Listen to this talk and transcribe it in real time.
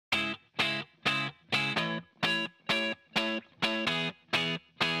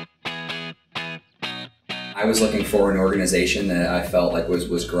I was looking for an organization that I felt like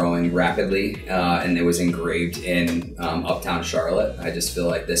was growing rapidly, and it was engraved in uptown Charlotte. I just feel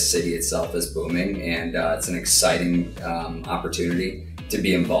like this city itself is booming, and it's an exciting opportunity to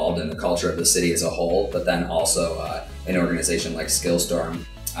be involved in the culture of the city as a whole, but then also an organization like SkillStorm.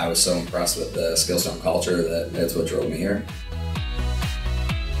 I was so impressed with the SkillStorm culture that that's what drove me here.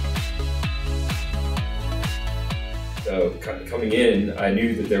 So coming in, I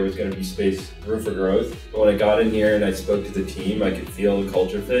knew that there was going to be room for growth. But when I got in here and I spoke to the team, I could feel the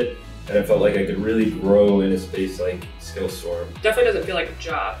culture fit, and I felt like I could really grow in a space like SkillStorm. Definitely doesn't feel like a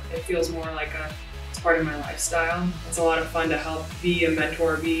job. It feels more like it's part of my lifestyle. It's a lot of fun to help be a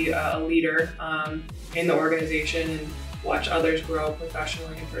mentor, be a leader in the organization, and watch others grow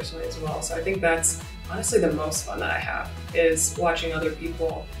professionally and personally as well. So I think that's honestly the most fun that I have, is watching other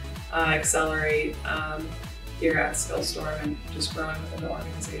people accelerate here at SkillStorm and just growing within the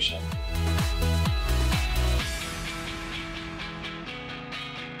organization.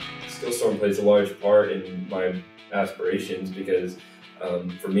 SkillStorm plays a large part in my aspirations because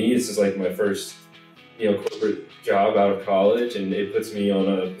for me, this is like my first corporate job out of college, and it puts me on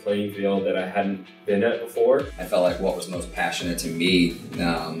a playing field that I hadn't been at before. I felt like what was most passionate to me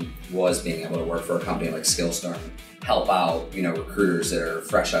was being able to work for a company like SkillStorm, help out recruiters that are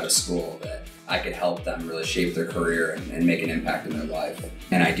fresh out of school, that I could help them really shape their career and make an impact in their life.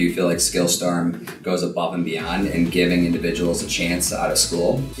 And I do feel like SkillStorm goes above and beyond in giving individuals a chance out of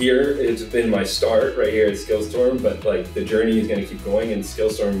school. Here, it's been my start right here at SkillStorm, but like the journey is going to keep going, and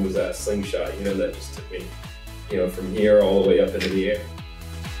SkillStorm was that slingshot, that just took me, from here all the way up into the air.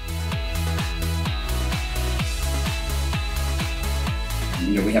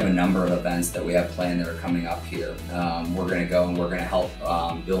 We have a number of events that we have planned that are coming up here. We're going to go and we're going to help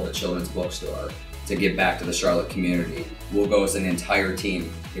build a children's bookstore to give back to the Charlotte community. We'll go as an entire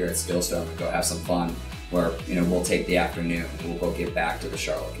team here at SkillStorm and go have some fun, where we'll take the afternoon and we'll go give back to the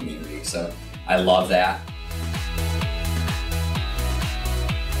Charlotte community. So I love that.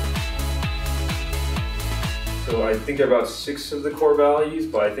 So I think there are about 6 of the core values,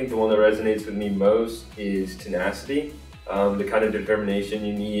 but I think the one that resonates with me most is tenacity. The kind of determination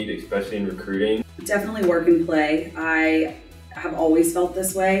you need, especially in recruiting. Definitely work and play. I have always felt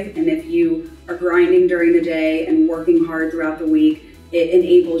this way, and if you are grinding during the day and working hard throughout the week, it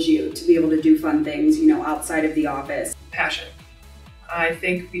enables you to be able to do fun things, outside of the office. Passion. I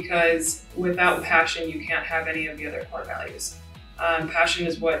think because without passion, you can't have any of the other core values. Passion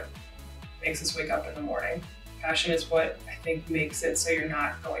is what makes us wake up in the morning. Passion is what I think makes it so you're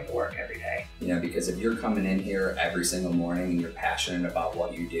not going to work every day. Because if you're coming in here every single morning and you're passionate about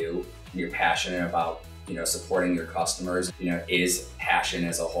what you do, and you're passionate about supporting your customers, is passion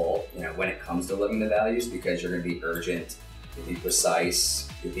as a whole, when it comes to living the values, because you're going to be urgent, you'll be precise,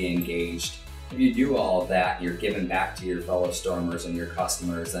 you'll be engaged. If you do all of that, you're giving back to your fellow stormers and your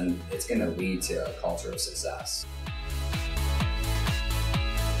customers, then it's going to lead to a culture of success.